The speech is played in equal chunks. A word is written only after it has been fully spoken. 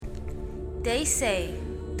They say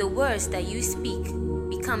the words that you speak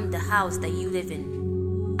become the house that you live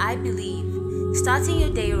in. I believe starting your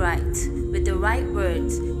day right with the right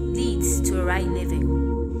words leads to a right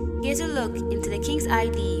living. Here's a look into the King's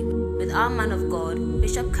ID with our man of God,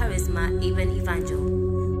 Bishop Charisma Eben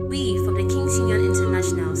Evangel. We from the King's Union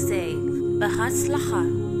International say,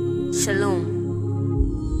 Bahatzlacha, Shalom.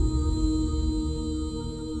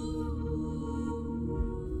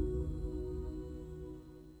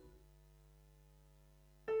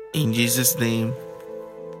 In Jesus' name,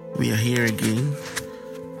 we are here again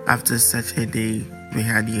after such a day we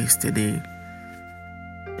had yesterday.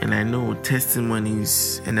 And I know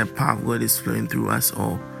testimonies and the power of God is flowing through us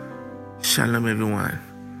all. Shalom, everyone.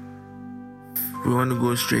 We want to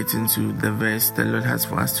go straight into the verse the Lord has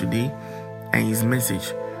for us today and His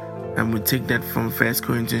message. And we'll take that from 1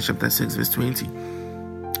 Corinthians chapter 6, verse 20.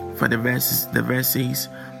 For the verse says,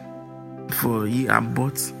 "For ye are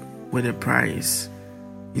bought with a price."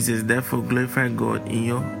 He says, "Therefore glorify God in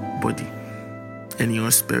your body and in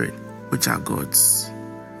your spirit, which are God's."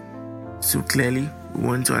 So clearly, we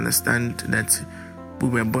want to understand that we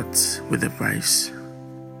were bought with a price.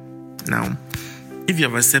 Now, if you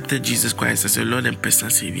have accepted Jesus Christ as your Lord and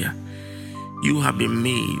personal Savior, you have been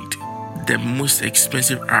made the most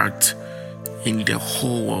expensive art in the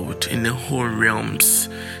whole world, in the whole realms,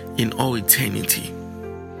 in all eternity.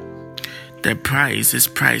 The price is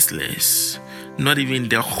priceless. Not even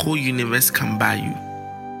the whole universe can buy you.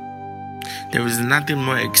 There is nothing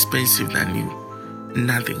more expensive than you.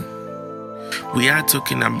 Nothing. We are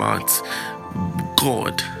talking about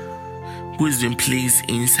God, who has been placed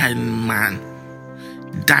inside man,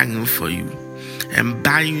 dying for you and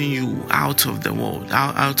buying you out of the world,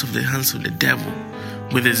 out of the hands of the devil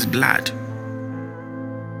with His blood.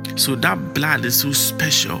 So that blood is so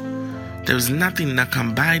special. There is nothing that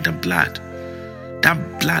can buy the blood. That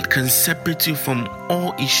blood can separate you from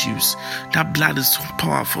all issues. That blood is so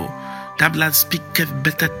powerful. That blood speaketh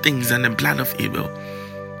better things than the blood of Abel.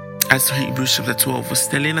 As Hebrews chapter 12 was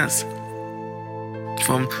telling us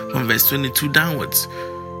from verse 22 downwards.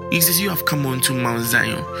 He says, "You have come unto Mount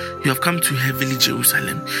Zion. You have come to heavenly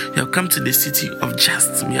Jerusalem. You have come to the city of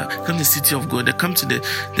justice. You have come to the city of God. You have come to the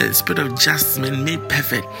spirit of justice made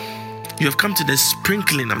perfect. You have come to the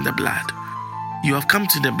sprinkling of the blood. You have come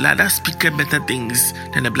to the blood that speaketh better things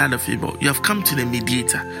than the blood of Abel. You have come to the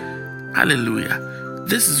mediator." Hallelujah.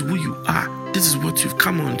 This is who you are. This is what you've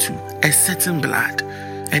come onto. A certain blood.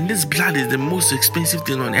 And this blood is the most expensive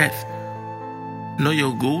thing on earth. Not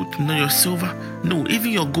your gold, not your silver. No,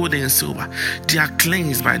 even your gold and silver, they are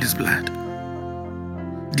cleansed by this blood.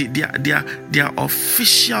 Their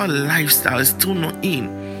official lifestyle is still not in.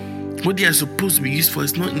 What they are supposed to be used for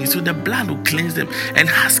is not in. So the blood will cleanse them and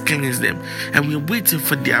has cleansed them. And we're waiting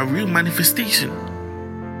for their real manifestation.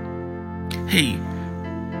 Hey,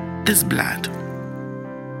 this blood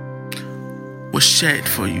was shed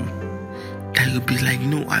for you, that you'll be like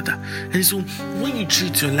no other. And so when you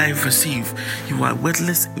treat your life as if you are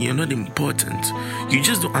worthless, you're not important, you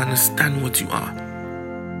just don't understand what you are.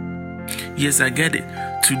 Yes, I get it.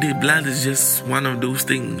 Today, blood is just one of those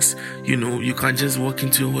things. You can't just walk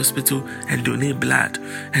into a hospital and donate blood.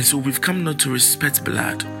 And so we've come not to respect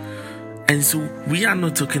blood. And so we are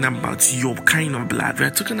not talking about your kind of blood. We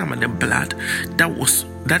are talking about the blood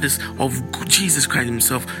that is of Jesus Christ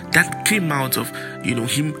Himself, that came out of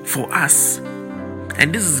Him for us.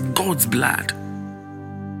 And this is God's blood.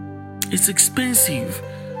 It's expensive.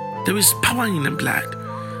 There is power in the blood.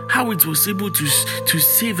 How it was able to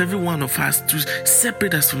save every one of us, to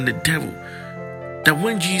separate us from the devil. That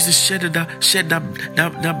when Jesus shed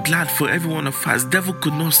that blood for every one of us, devil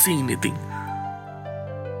could not say anything.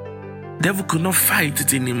 Devil could not fight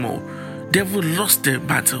it anymore. Devil lost the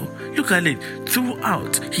battle. Look at it.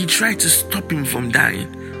 Throughout, he tried to stop him from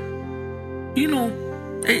dying.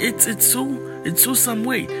 It's so some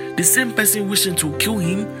way. The same person wishing to kill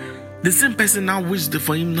him, the same person now wished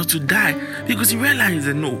for him not to die, because he realized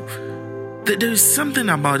that no, that there is something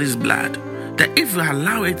about his blood that if you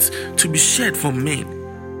allow it to be shed for men,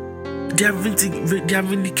 their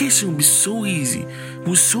vindication will be so easy,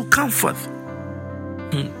 will so comfort.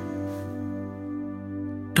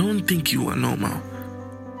 Don't think you are normal.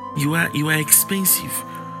 You are expensive.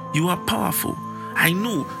 You are powerful. I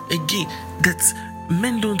know again that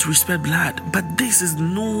men don't respect blood, but this is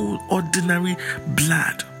no ordinary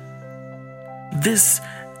blood.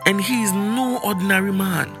 And He is no ordinary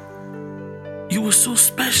man. You are so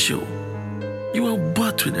special. You are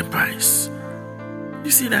bought with a price.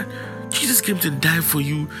 You see that Jesus came to die for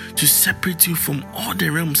you, to separate you from all the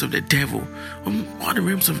realms of the devil, from all the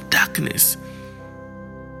realms of darkness.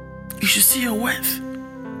 You should see your worth.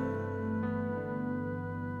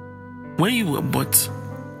 When you were bought,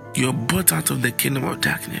 you were bought out of the kingdom of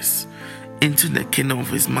darkness into the kingdom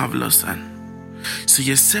of his marvelous Son. So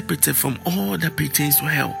you're separated from all that pertains to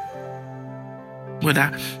hell.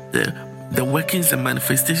 Whether the workings and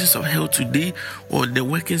manifestations of hell today or the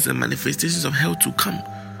workings and manifestations of hell to come.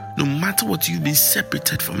 No matter what, you've been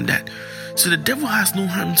separated from that. So the devil has no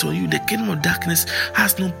hands on you. The kingdom of darkness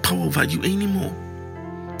has no power over you anymore.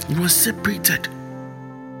 You are separated.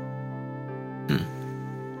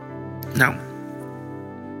 Now,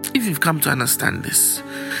 if you've come to understand this,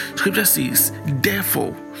 Scripture says,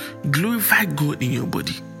 therefore, glorify God in your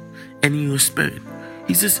body and in your spirit.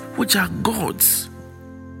 He says, which are God's.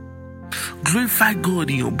 Glorify God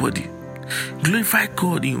in your body. Glorify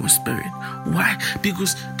God in your spirit. Why?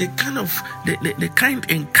 Because the kind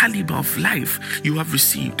and caliber of life you have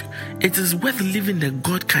received, it is worth living the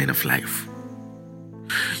God kind of life.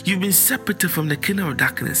 You've been separated from the kingdom of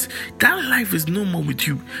darkness. That life is no more with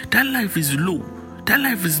you. That life is low. That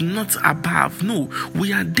life is not above. No,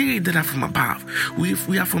 we are they that are from above. We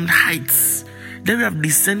are from the heights. Then we have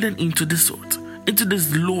descended into this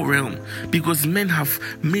low realm, because men have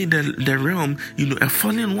made the realm, a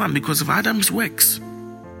fallen one because of Adam's works.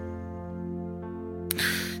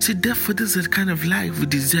 See, therefore, this is the kind of life we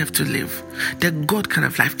deserve to live. The God kind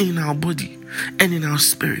of life in our body and in our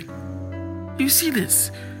spirit. You see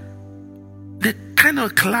this? The kind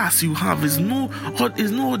of class you have is no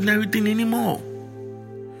ordinary thing anymore.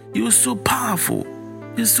 You're so powerful.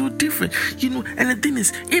 You're so different. And the thing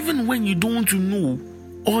is, even when you don't know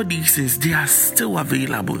all these things, they are still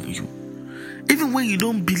available in you. Even when you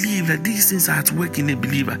don't believe that these things are at work in a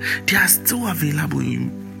believer, they are still available in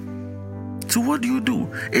you. So what do?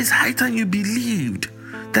 It's high time you believed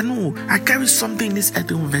that no, I carry something in this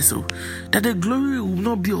earthen vessel, that the glory will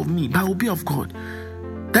not be of me, but will be of God.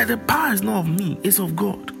 That the power is not of me, it's of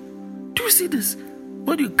God. Do you see this?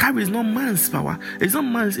 What you carry is not man's power, it's not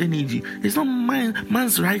man's energy, it's not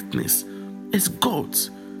man's rightness, it's God's.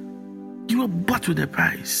 You are bought with a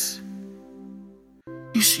price.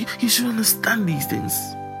 You should understand these things.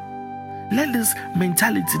 Let this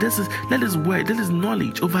mentality, let this word, let this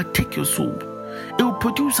knowledge overtake your soul. It will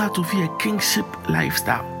produce out of you a kingship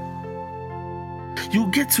lifestyle. You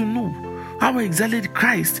get to know how exactly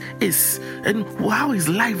Christ is and how his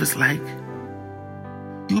life is like.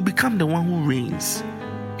 You become the one who reigns.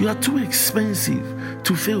 You are too expensive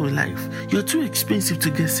to fail in life. You are too expensive to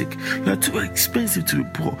get sick. You are too expensive to be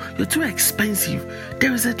poor. You are too expensive.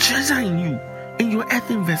 There is a treasure in you, in your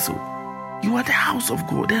earthen vessel. You are the house of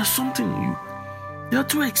God. There is something in you. You are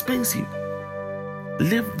too expensive.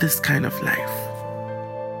 Live this kind of life.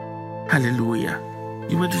 Hallelujah.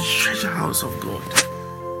 You are the treasure house of God.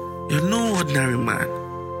 You're no ordinary man.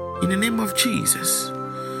 In the name of Jesus.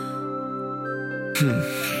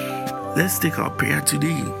 Let's take our prayer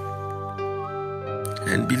today.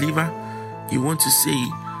 And believer, you want to say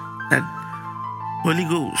that, Holy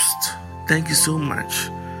Ghost, thank you so much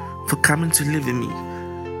for coming to live in me.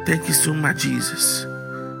 Thank you so much, Jesus,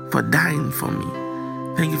 for dying for me.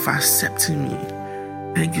 Thank you for accepting me.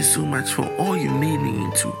 Thank you so much for all you made me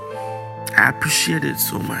into. I appreciate it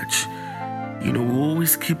so much. We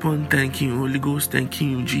always keep on thanking you, Holy Ghost,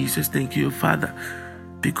 thanking you, Jesus, thank you, Father,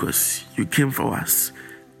 because you came for us.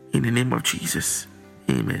 In the name of Jesus.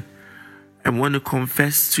 Amen. I want to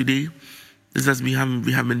confess today, this as we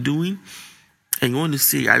have been doing, and you want to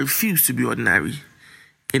say, I refuse to be ordinary.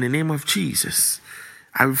 In the name of Jesus.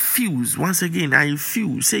 I refuse. Once again, I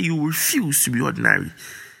refuse. Say you refuse to be ordinary.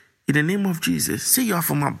 In the name of Jesus. Say you are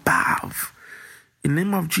from above. In the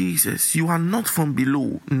name of Jesus. You are not from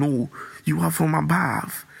below. No, you are from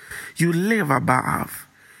above. You live above.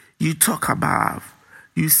 You talk above.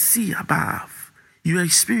 You see above. You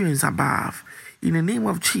experience above. In the name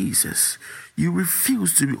of Jesus, you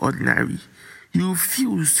refuse to be ordinary. You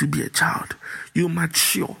refuse to be a child. You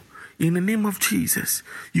mature. In the name of Jesus,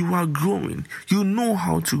 you are growing. You know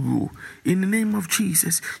how to grow. In the name of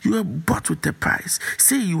Jesus, you are bought with a price.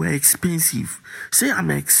 Say you are expensive. Say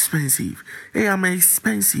I'm expensive. Hey, I'm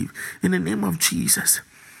expensive. In the name of Jesus,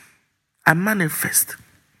 I manifest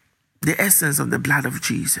the essence of the blood of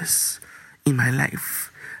Jesus in my life.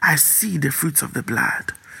 I see the fruits of the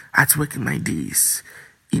blood at work in my days.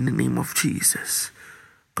 In the name of Jesus.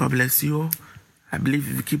 God bless you all. I believe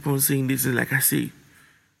if you keep on saying this, like I say,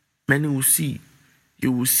 many will see,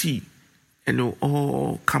 you will see, and they'll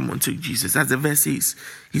all come unto Jesus. As the verse says,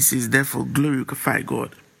 he says, therefore glorify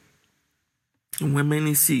God. And when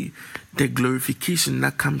many see the glorification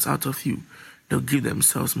that comes out of you, they'll give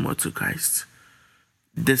themselves more to Christ.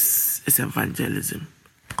 This is evangelism.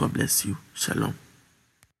 God bless you. Shalom.